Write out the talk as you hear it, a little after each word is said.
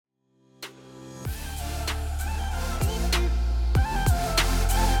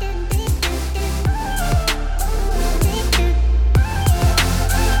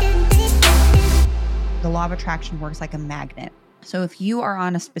law of attraction works like a magnet. So if you are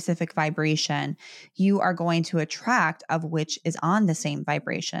on a specific vibration, you are going to attract of which is on the same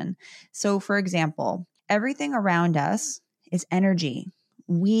vibration. So for example, everything around us is energy.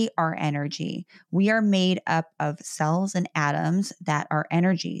 We are energy. We are made up of cells and atoms that are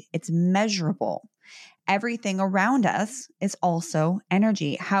energy. It's measurable. Everything around us is also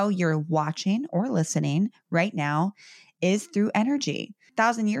energy. How you're watching or listening right now is through energy.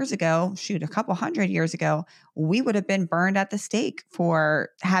 1,000 years ago, a couple hundred years ago, we would have been burned at the stake for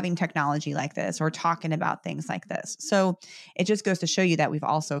having technology like this or talking about things like this. So it just goes to show you that we've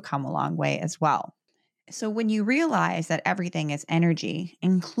also come a long way as well. So when you realize that everything is energy,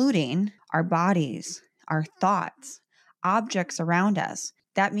 including our bodies, our thoughts, objects around us,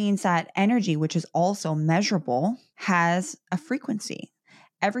 that means that energy, which is also measurable, has a frequency.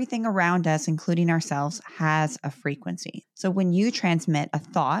 Everything around us, including ourselves, has a frequency. So when you transmit a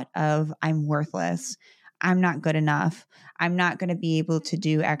thought of, I'm worthless, I'm not good enough, I'm not going to be able to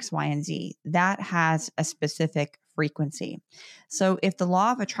do X, Y, and Z, that has a specific frequency. So if the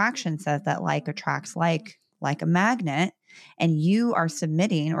law of attraction says that like attracts like a magnet, and you are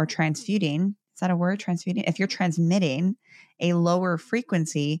submitting or transmuting, is that a word, transmuting? If you're transmitting a lower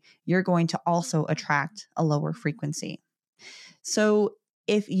frequency, you're going to also attract a lower frequency. So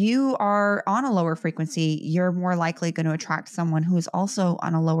if you are on a lower frequency, you're more likely going to attract someone who is also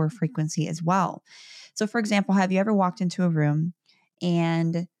on a lower frequency as well. So for example, have you ever walked into a room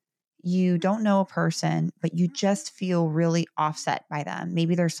and you don't know a person, but you just feel really offset by them?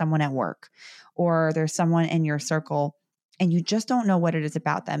 Maybe there's someone at work or there's someone in your circle and you just don't know what it is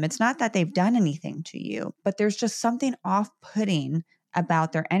about them. It's not that they've done anything to you, but there's just something off-putting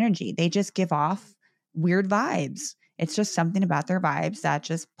about their energy. They just give off weird vibes. It's just something about their vibes that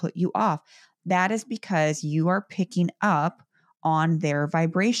just put you off. That is because you are picking up on their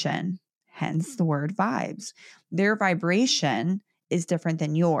vibration, hence the word vibes. Their vibration is different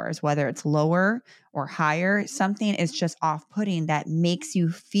than yours, whether it's lower or higher. Something is just off-putting that makes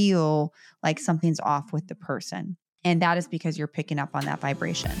you feel like something's off with the person. And that is because you're picking up on that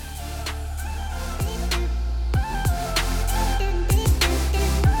vibration.